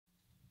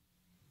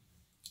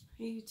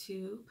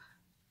YouTube.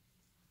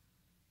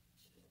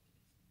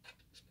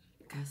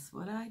 Guess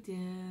what I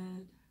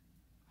did?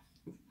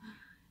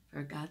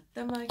 Forgot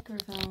the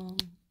microphone.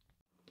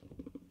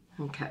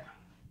 Okay.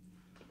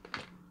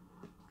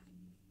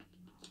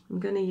 I'm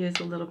going to use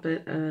a little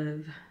bit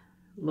of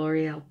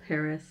L'Oreal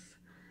Paris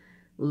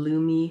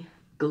Lumi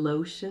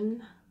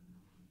Glotion.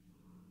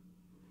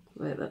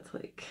 Wait, that's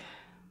like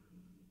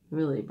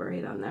really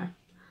bright on there.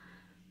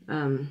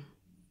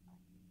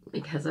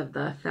 Because of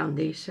the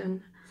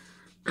foundation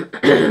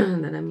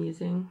that I'm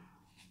using.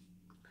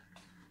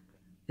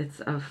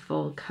 It's a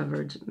full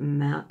coverage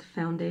matte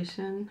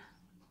foundation.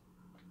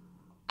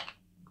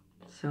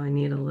 So I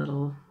need a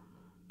little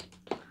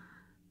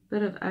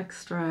bit of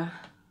extra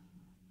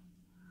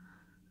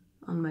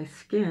on my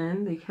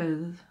skin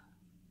because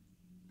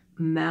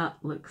matte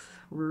looks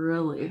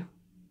really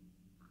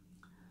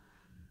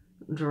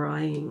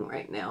drying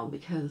right now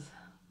because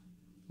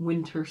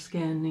winter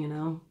skin, you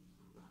know.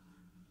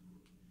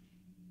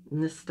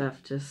 And this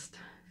stuff just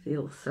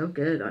feels so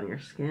good on your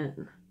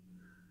skin.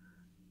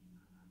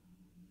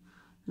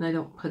 And I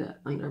don't put it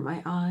under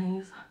my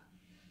eyes.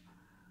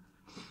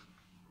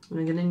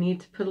 I'm gonna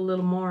need to put a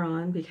little more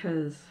on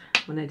because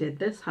when I did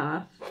this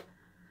half,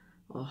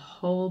 a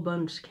whole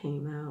bunch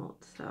came out,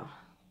 so.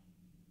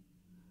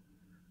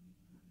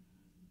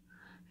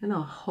 And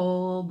a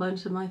whole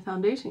bunch of my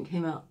foundation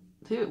came out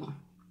too.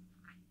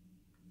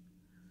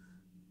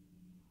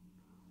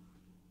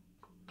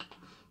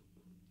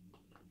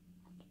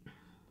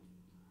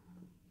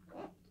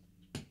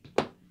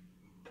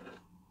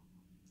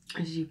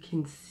 As you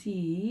can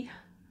see,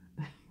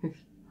 I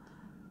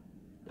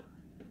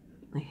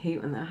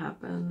hate when that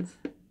happens.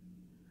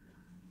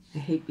 I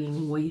hate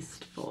being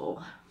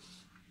wasteful.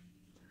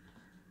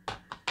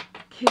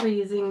 Okay, we're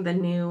using the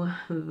new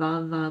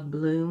Vava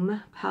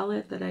Bloom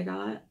palette that I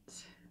got.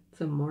 It's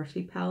a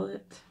Morphe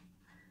palette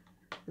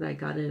that I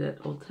got it at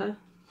Ulta.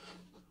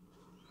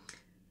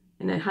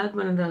 And it had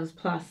one of those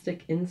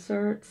plastic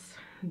inserts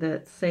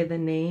that say the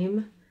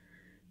name,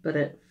 but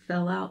it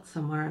fell out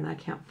somewhere and I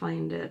can't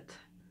find it.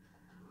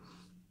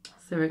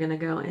 So we're gonna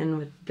go in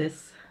with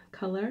this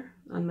color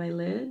on my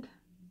lid.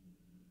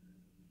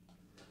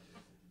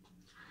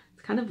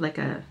 It's kind of like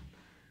a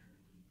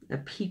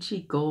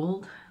peachy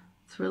gold.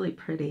 It's really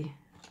pretty.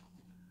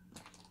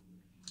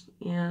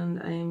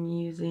 And I'm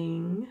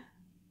using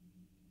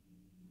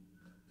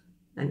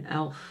an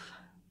e.l.f.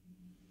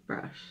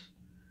 brush.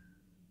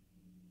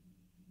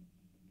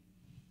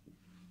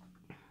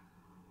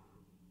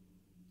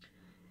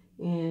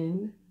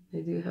 And I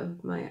do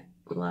have my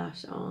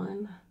lash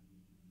on.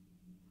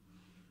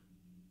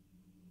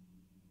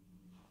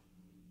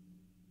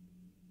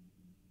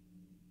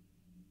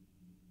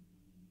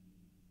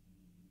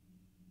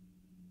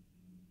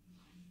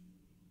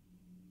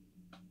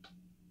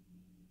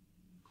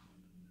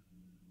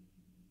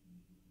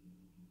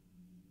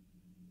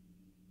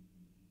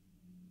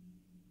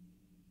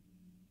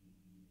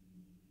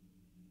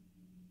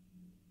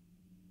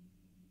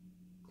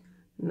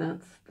 And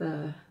that's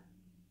the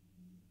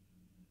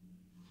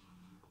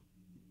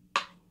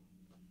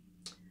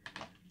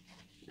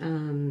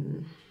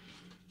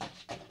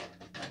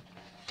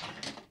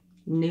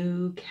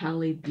new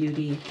Cali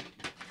Beauty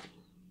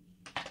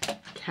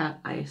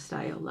cat eye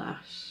style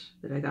lash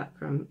that I got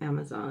from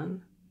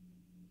Amazon.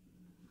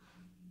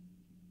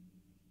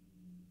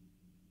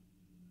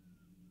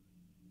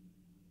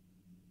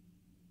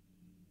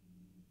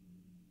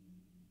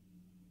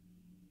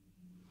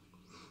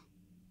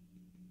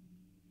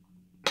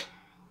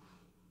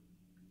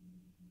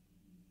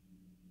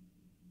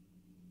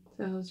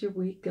 So how's your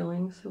week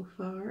going so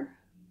far?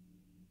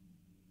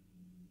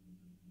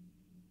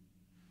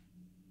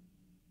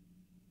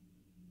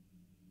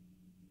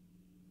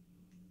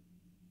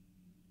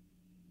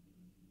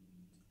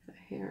 Got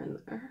hair in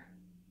there.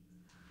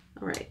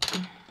 All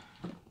right.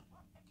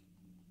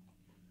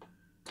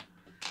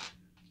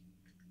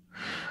 A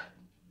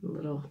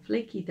little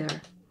flaky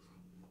there.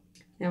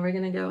 Now we're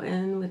gonna go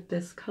in with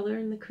this color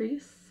in the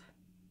crease.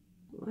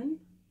 One.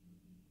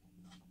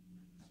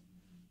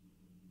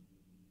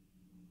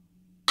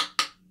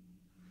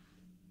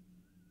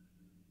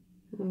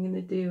 I'm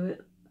gonna do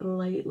it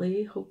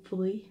lightly,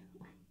 hopefully.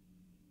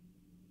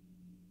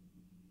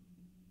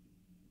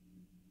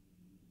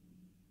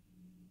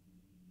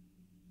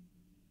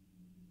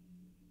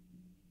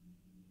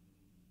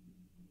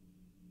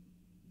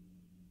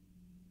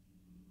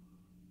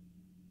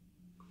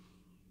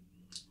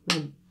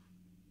 My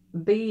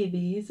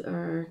babies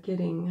are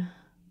getting a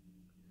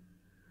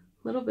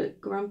little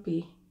bit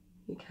grumpy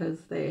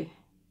because they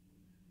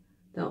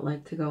don't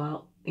like to go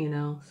out, you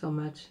know, so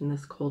much in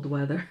this cold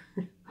weather.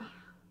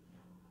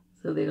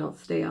 So they don't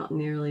stay out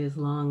nearly as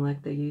long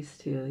like they used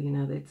to. You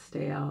know, they'd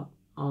stay out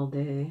all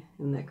day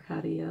in their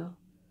patio.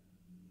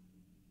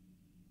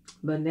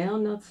 But now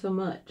not so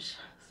much.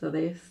 So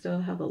they still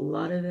have a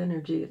lot of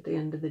energy at the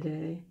end of the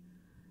day.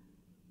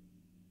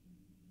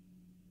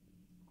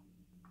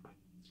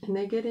 And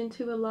they get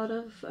into a lot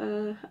of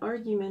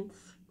arguments.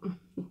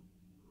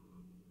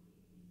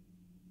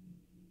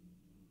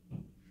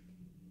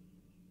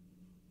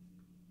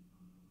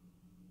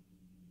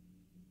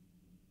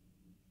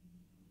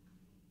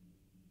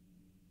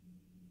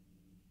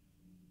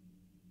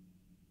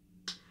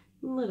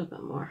 A little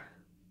bit more.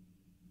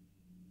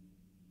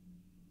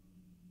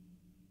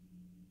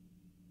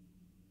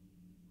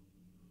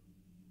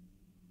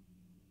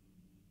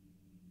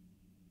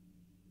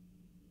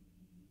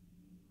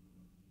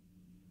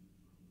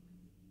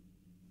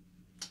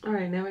 All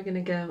right, now we're going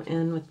to go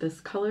in with this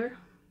color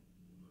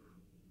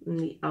in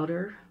the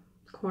outer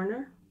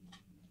corner.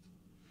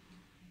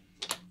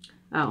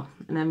 Oh,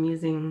 and I'm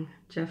using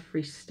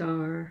Jeffree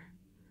Star,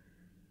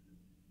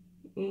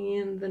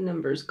 and the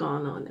number's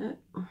gone on it.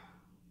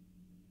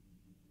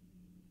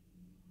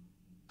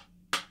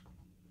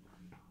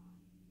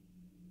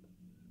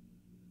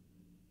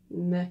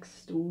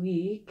 Next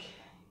week,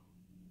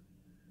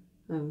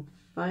 I'm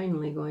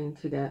finally going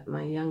to get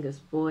my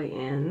youngest boy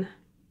in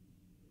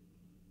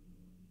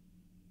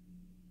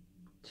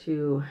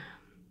to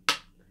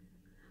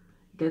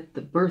get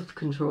the birth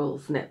control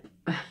snip.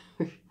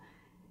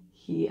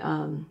 He's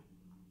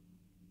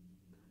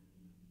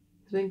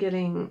been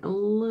getting a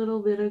little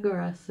bit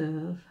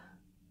aggressive.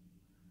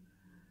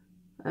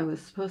 I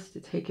was supposed to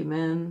take him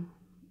in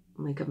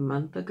like a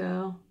month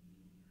ago,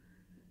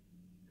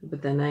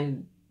 but then I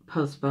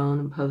postponed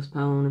and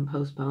postponed and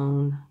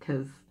postponed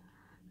because,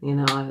 you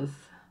know, I was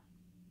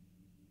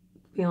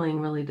feeling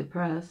really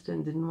depressed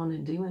and didn't want to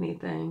do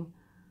anything.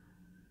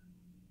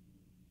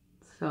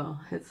 So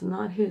it's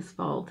not his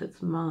fault,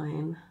 it's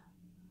mine.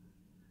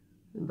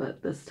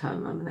 But this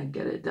time I'm gonna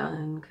get it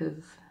done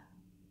because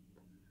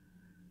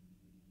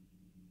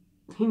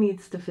he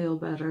needs to feel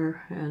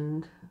better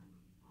and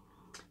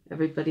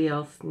everybody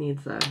else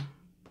needs a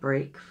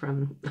break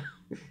from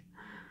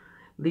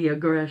the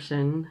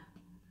aggression.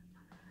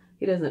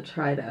 He doesn't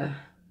try to,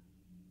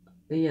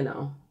 you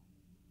know,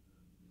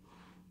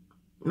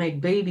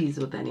 make babies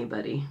with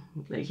anybody.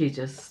 Like he's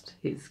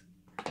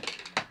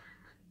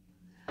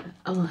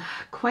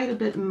quite a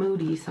bit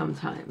moody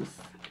sometimes.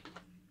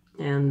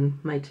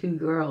 And my two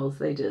girls,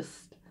 they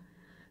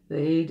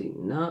do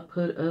not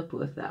put up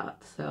with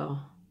that. So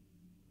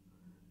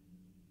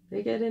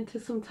they get into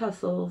some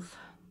tussles,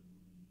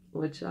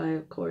 which I,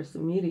 of course,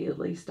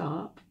 immediately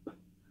stop.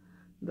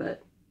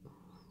 But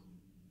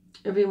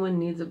everyone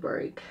needs a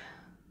break.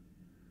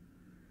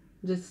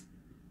 Just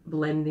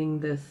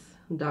blending this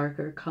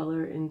darker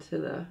color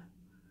into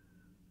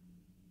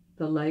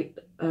the light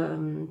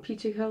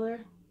peachy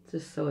color,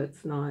 just so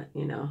it's not,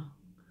 you know,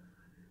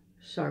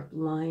 sharp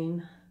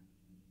line.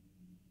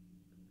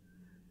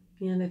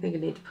 And I think I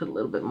need to put a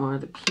little bit more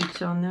of the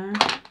peach on there.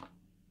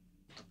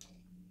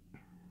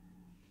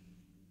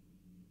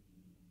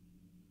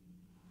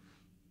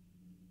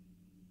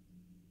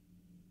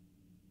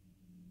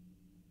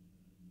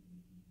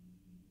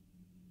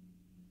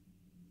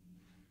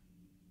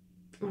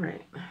 All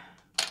right.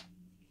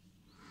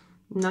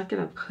 I'm not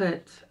going to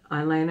put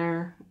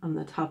eyeliner on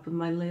the top of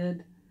my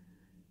lid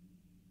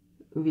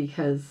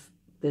because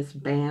this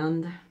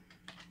band,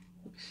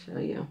 I'll show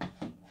you,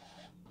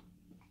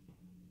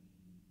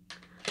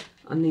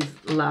 on these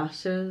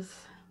lashes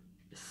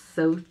is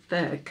so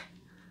thick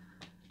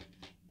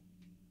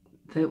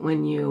that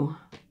when you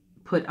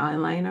put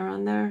eyeliner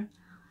on there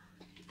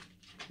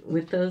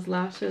with those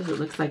lashes, it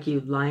looks like you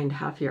lined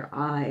half your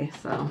eye.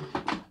 So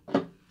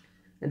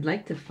I'd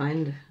like to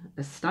find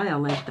a style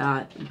like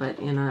that, but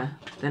in a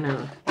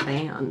thinner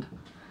band,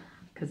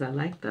 because I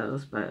like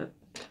those, but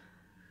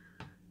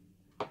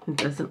it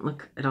doesn't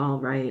look at all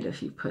right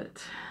if you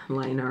put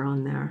liner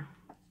on there,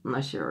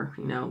 unless you're,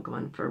 you know,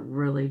 going for a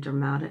really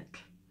dramatic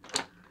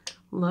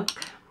look.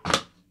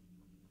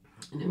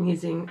 And I'm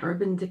using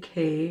Urban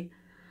Decay,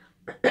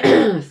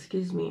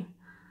 excuse me,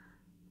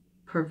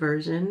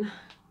 Perversion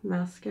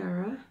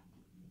mascara.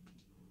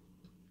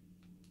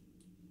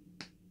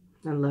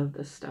 I love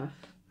this stuff.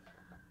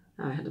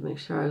 I had to make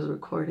sure I was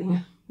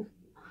recording.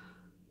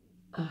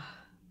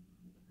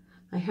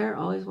 My hair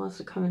always wants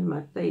to come in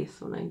my face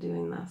when I'm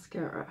doing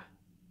mascara.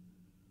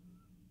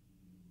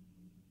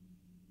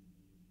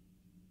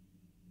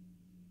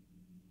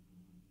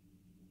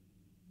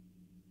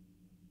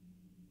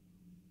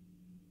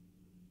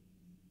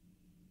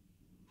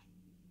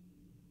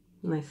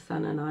 My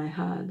son and I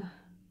had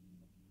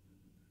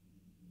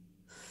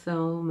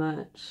so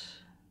much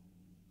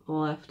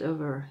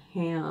leftover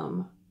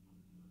ham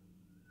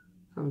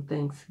from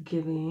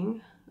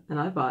Thanksgiving, and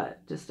I bought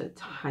just a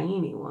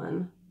tiny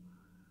one.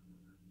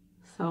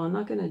 So I'm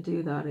not going to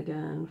do that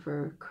again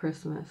for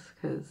Christmas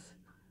because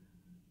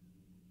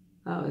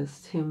that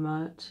was too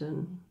much,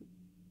 and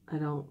I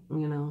don't,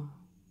 you know,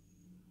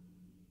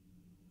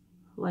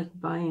 like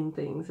buying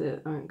things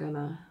that aren't going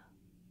to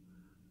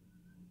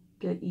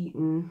get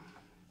eaten,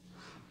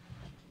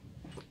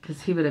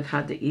 because he would have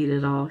had to eat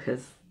it all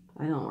because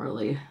I don't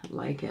really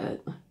like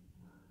it.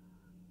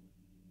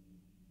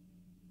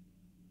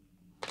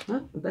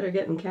 Well, better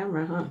get in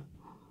camera, huh?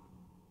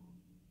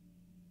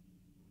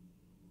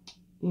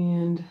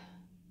 And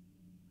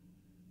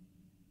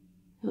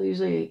he'll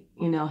usually,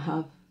 you know,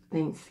 have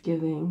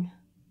Thanksgiving,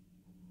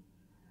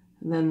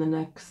 and then the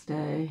next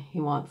day he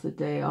wants a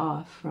day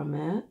off from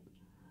it.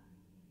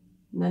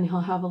 And then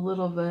he'll have a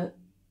little bit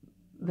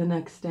the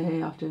next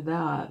day after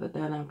that, but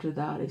then after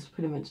that he's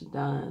pretty much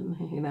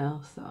done, you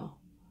know, so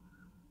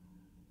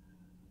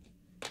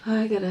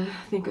I gotta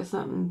think of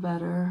something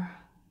better.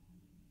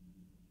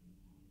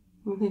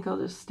 I think I'll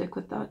just stick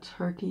with that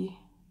turkey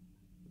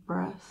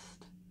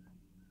breast.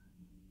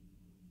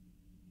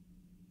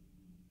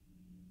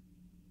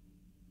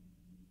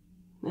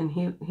 And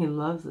he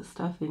loves the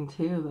stuffing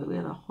too, but we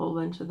had a whole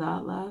bunch of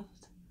that left.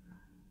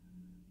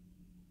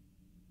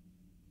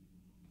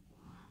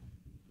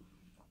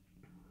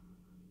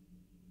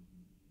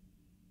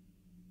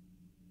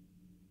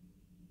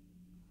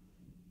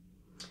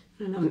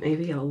 I don't know,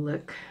 maybe I'll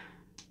look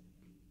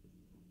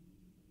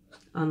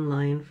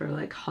online for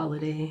like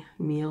holiday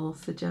meal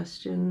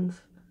suggestions.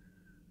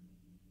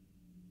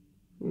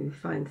 Maybe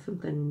find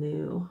something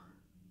new.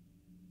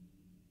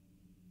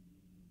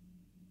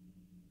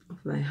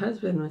 If my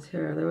husband was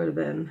here, there would have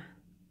been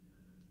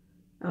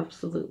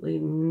absolutely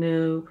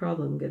no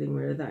problem getting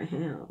rid of that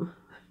ham.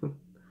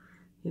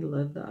 He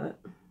loved that.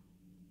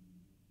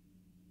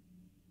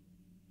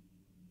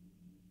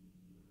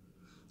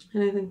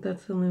 And I think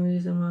that's the only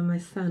reason why my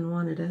son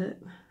wanted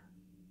it.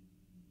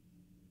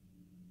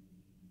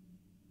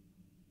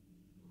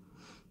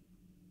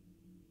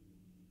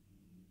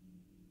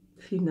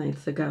 A few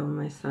nights ago,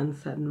 my son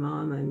said,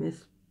 "Mom, I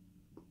miss,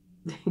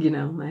 you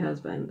know, my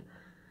husband."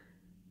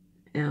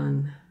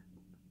 And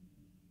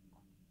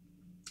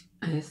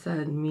I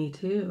said, "Me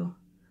too."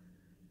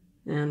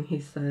 And he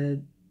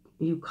said,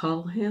 "You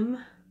call him?"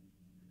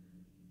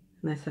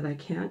 And I said, "I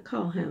can't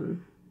call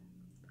him.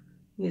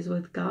 He's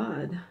with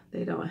God.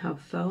 They don't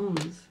have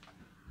phones."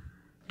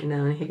 You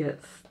know, and he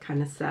gets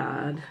kind of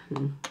sad.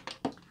 And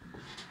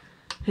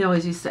he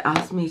always used to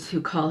ask me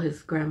to call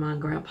his grandma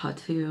and grandpa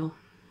too.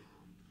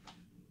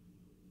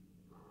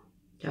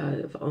 God,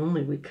 if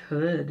only we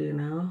could, you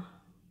know.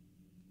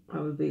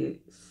 That would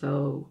be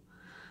so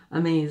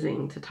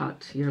amazing to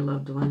talk to your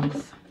loved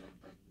ones.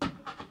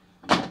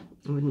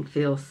 You wouldn't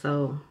feel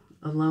so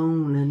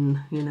alone and,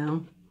 you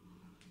know,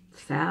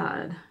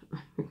 sad.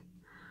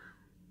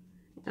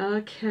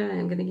 Okay,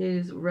 I'm going to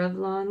use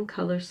Revlon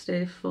Color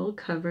Stay Full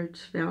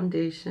Coverage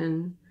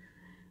Foundation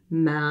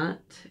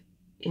Matte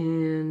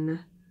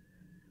in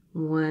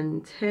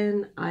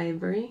 110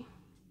 Ivory.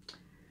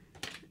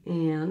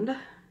 And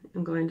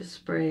I'm going to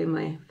spray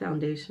my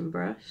foundation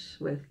brush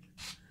with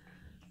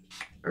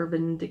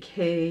Urban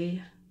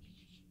Decay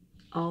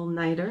All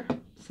Nighter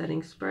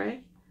Setting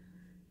Spray.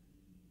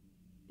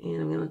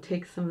 And I'm going to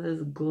take some of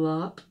this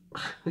glop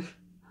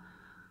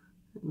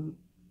and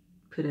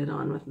put it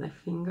on with my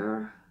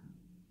finger.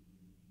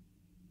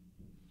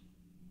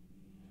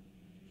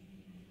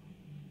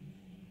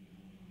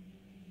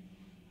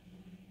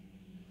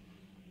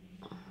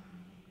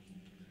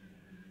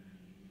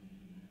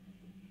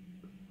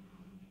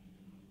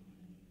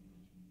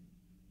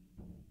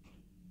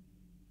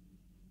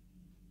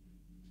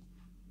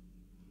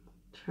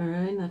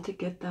 Try not to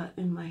get that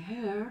in my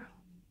hair.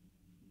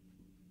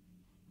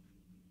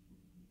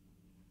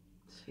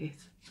 Jeez.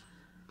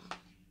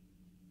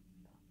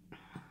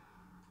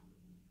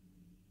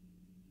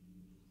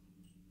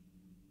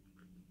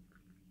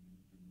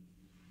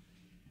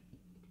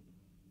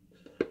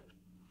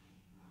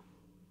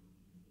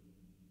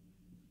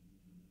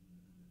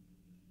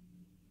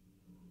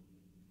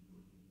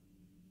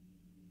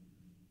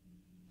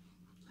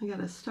 I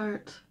gotta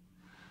start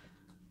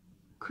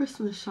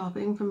Christmas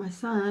shopping for my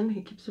son.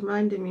 He keeps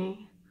reminding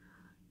me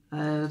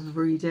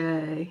every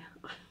day,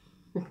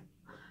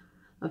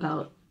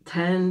 about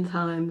 10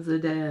 times a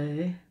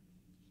day.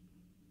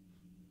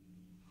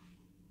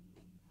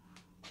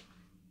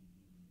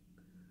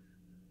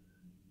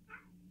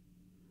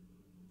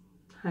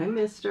 Hi,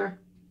 mister.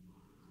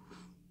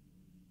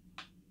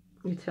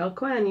 You tell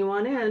Quinn you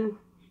want in.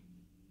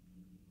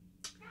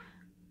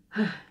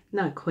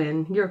 Not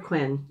Quinn, you're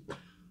Quinn.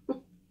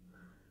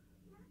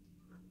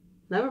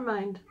 Never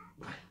mind.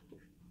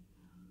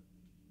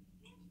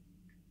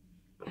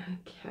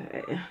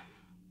 Okay.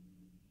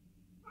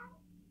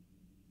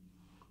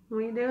 What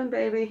are you doing,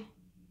 baby?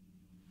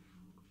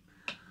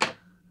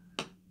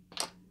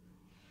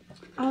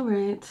 All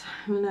right,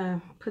 I'm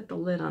gonna put the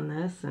lid on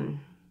this and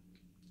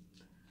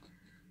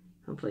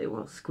hopefully it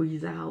won't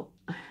squeeze out.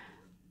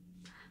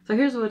 So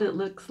here's what it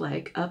looks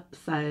like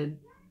upside,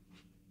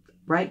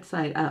 right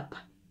side up.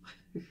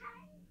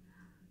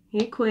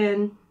 Hey,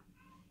 Quinn.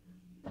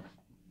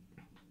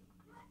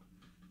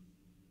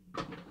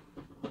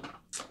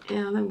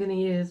 And I'm gonna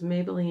use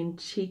Maybelline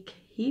Cheek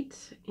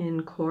Heat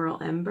in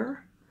Coral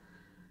Ember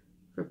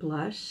for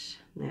blush.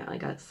 Now I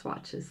got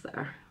swatches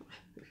there.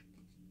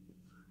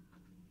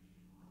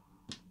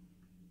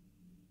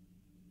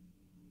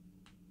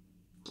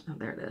 Oh,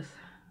 there it is.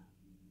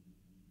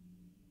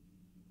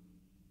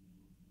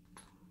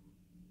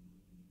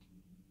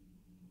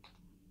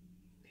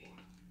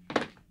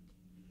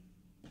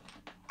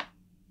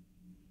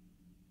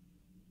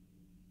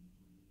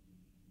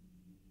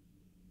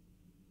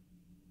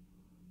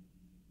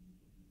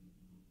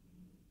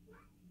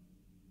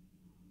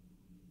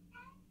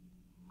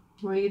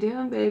 What are you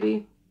doing,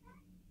 baby?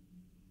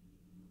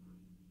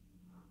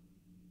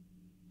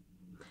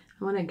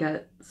 I want to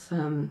get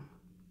some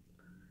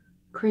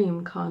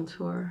cream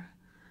contour.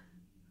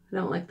 I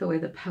don't like the way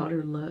the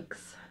powder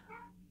looks,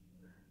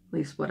 at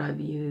least what I've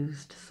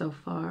used so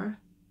far.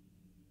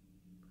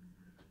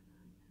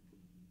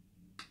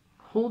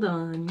 Hold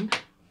on.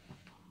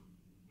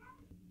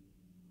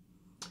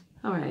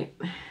 All right,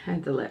 I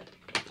had to let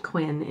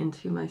Quinn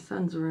into my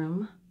son's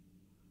room.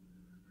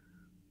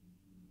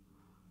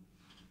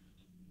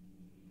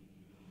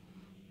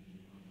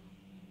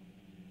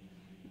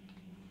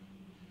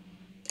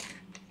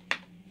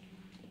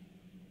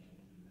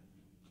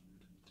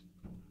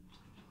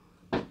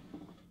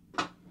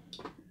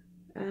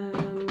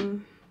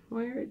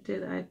 Where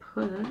did I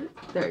put it?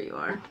 There you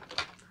are.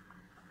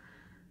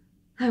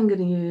 I'm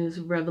gonna use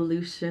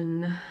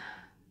Revolution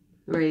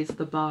Raise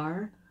the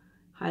Bar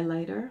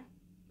highlighter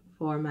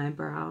for my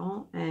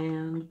brow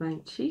and my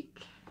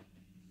cheek.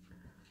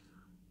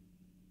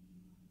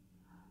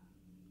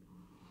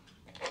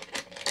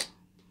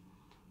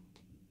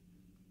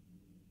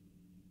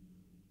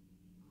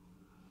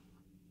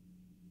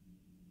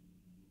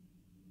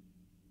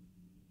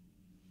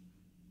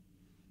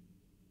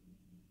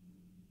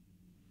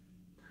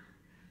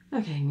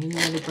 Okay, need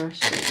another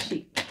brush for the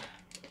cheek.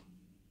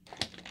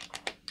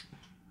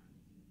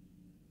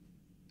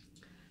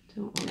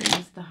 Don't want to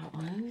use that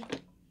one.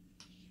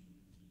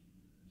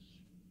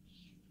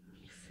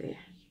 Let's see.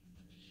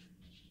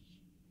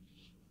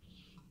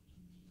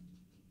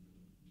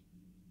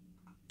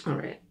 All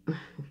right. I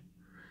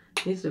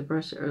used a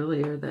brush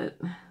earlier that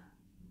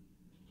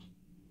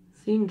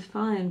seemed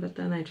fine, but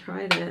then I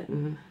tried it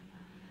and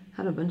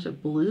had a bunch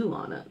of blue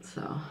on it,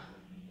 so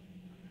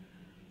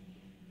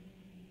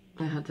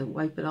I had to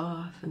wipe it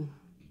off and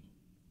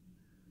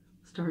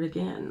start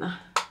again.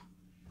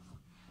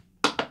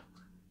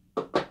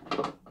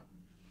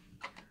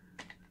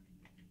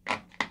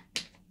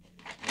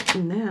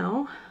 And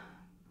now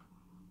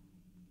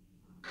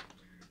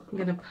I'm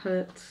gonna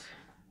put,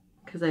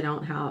 because I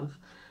don't have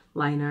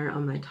liner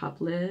on my top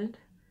lid,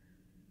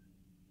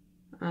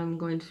 I'm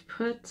going to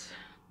put,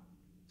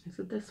 is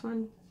it this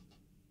one?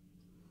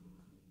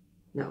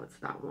 No, it's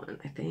that one,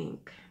 I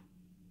think.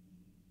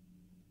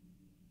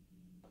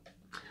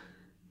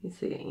 You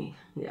see,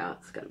 yeah,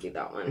 it's gotta be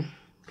that one. I'm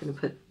gonna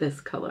put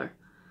this color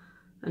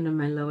under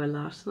my lower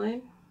lash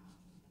line.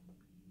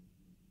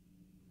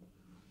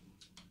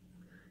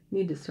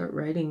 Need to start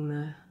writing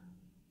the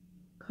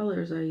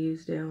colors I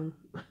use down.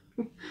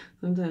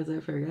 Sometimes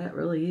I forget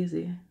really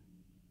easy.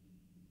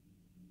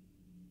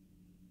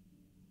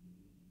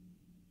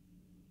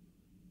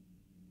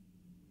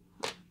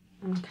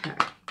 Okay.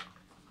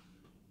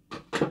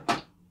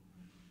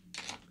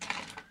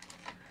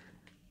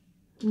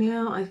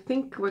 Now I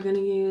think we're gonna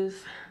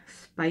use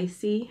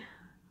Spicy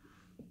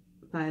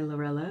by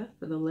Lorella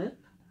for the lip.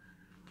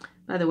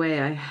 By the way,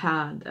 I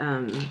had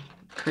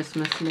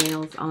Christmas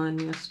nails on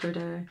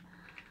yesterday.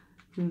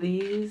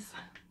 These,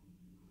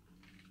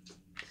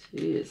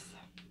 jeez.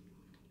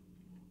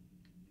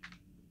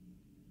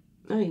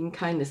 Oh, you can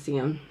kind of see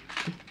them.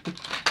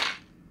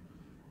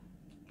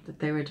 That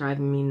they were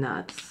driving me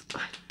nuts.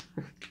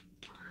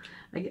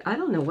 I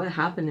don't know what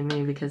happened to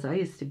me, because I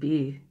used to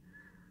be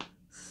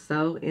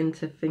so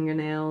into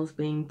fingernails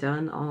being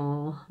done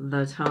all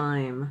the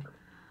time.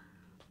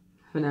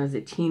 When I was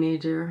a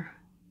teenager,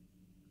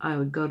 I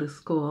would go to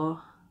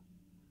school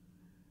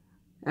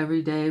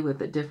every day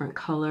with a different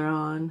color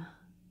on.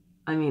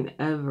 I mean,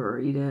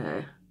 every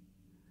day.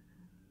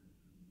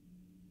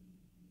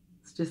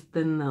 It's just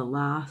been the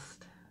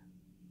last,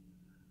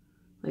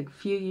 like,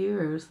 few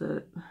years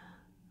that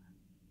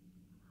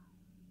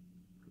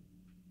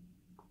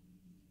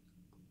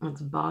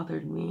it's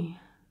bothered me.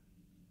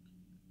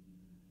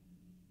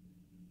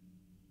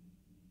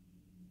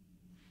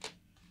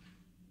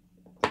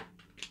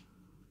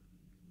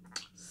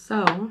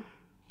 So,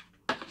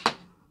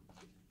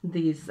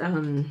 these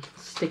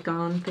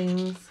stick-on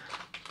things,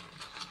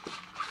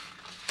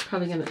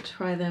 probably gonna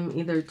try them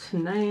either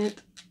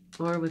tonight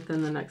or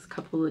within the next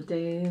couple of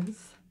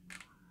days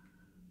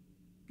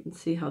and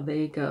see how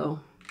they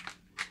go.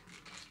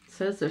 It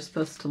says they're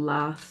supposed to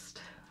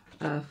last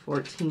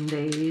 14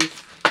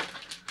 days,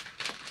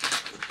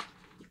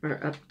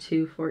 or up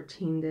to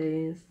 14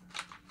 days.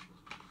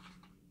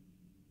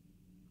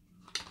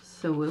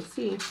 So we'll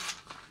see.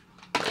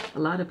 A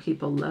lot of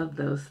people love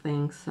those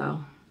things,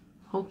 so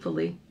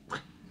hopefully.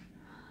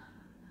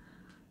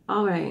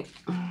 All right,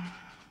 I'm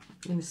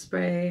gonna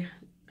spray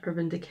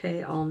Urban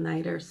Decay All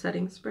Nighter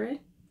Setting Spray.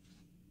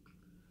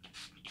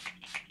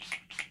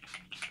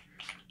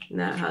 And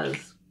that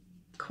has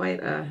quite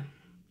a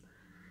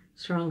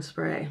strong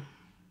spray,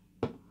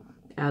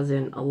 as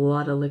in a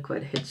lot of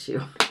liquid hits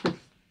you.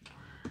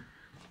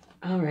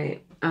 All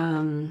right,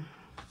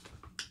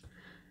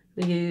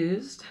 we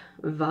used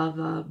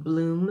Vava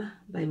Bloom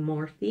by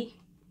Morphe.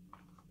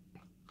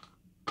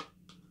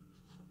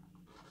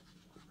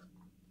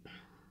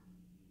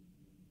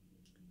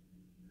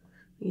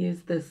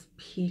 Use this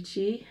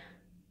peachy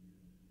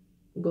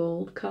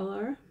gold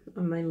color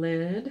on my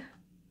lid.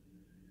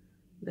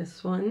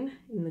 This one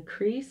in the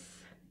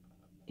crease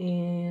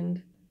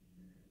and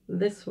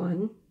this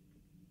one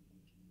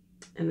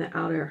in the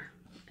outer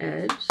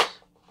edge.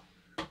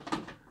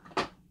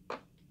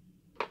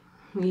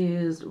 We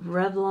used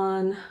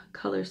Revlon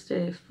Color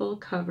Stay Full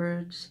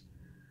Coverage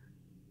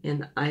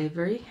in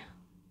Ivory.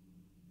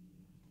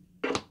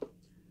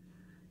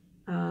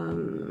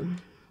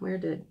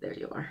 There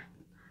you are.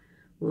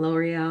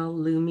 L'Oreal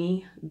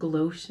Lumi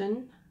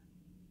Glotion.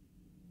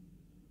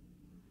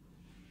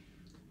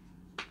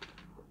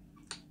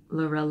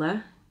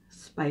 Lorella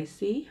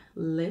Spicy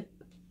Lip.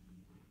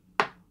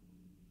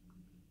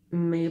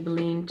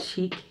 Maybelline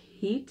Cheek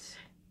Heat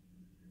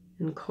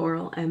in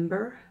Coral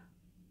Ember.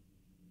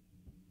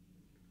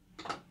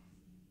 There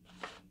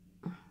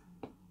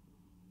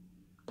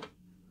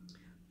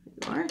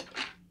you are.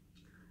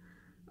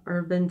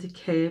 Urban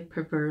Decay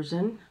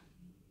Perversion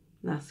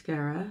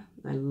Mascara.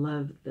 I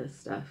love this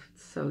stuff.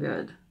 It's so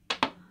good.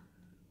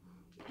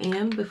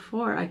 And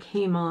before I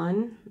came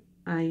on,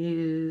 I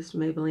used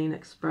Maybelline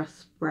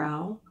Express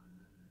Brow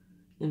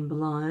in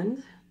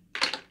Blonde.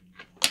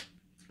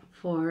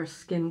 For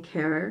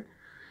skincare,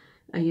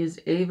 I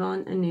used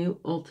Avon Anew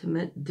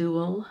Ultimate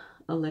Dual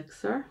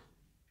Elixir,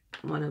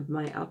 one of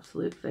my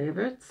absolute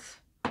favorites.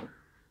 I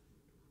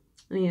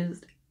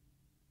used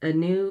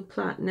Anew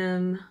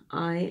Platinum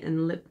Eye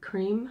and Lip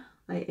Cream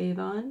by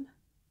Avon.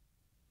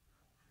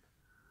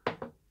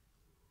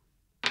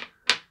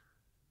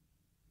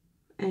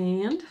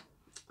 And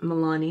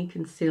Milani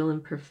Conceal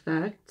and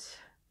Perfect.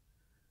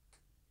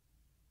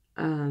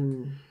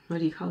 What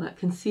do you call that?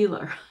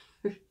 Concealer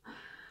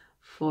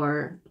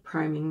for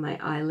priming my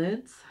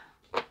eyelids.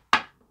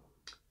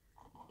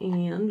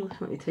 And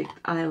let me take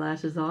the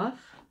eyelashes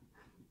off.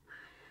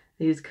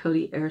 I use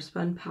Coty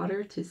Airspun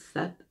powder to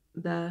set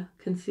the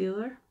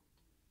concealer.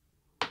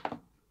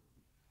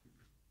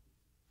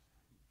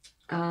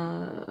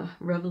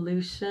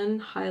 Revolution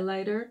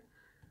highlighter.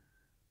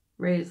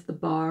 Raise the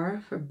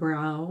bar for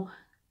brow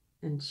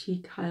and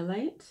cheek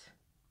highlight.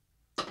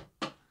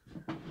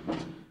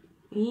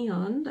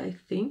 And I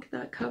think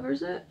that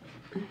covers it.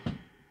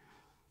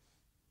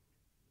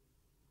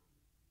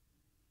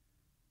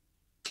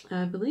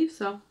 I believe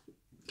so.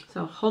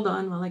 So hold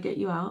on while I get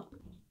you out.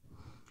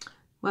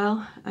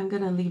 Well, I'm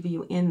going to leave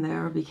you in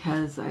there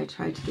because I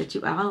tried to get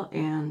you out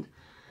and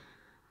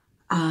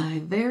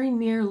I very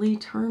nearly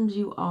turned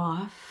you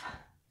off.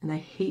 And I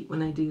hate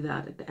when I do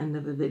that at the end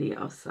of a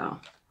video, so.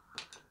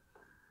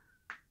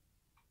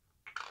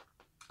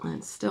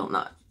 It's still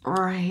not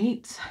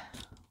right.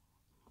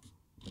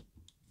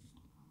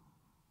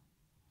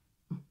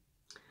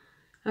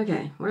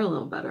 Okay, we're a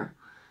little better.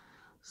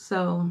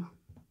 So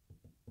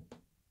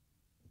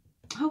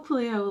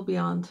hopefully I will be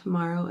on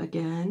tomorrow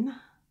again.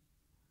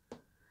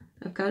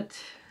 I've got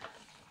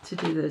to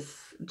do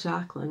this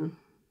Jacqueline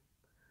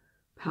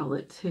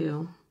palette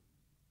too.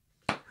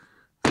 So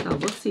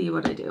we'll see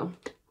what I do.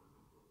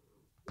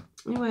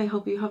 Anyway, I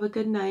hope you have a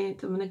good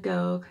night. I'm going to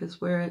go because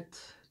we're at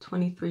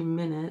 23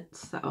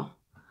 minutes. So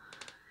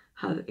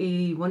have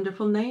a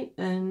wonderful night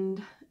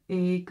and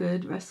a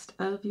good rest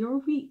of your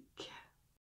week.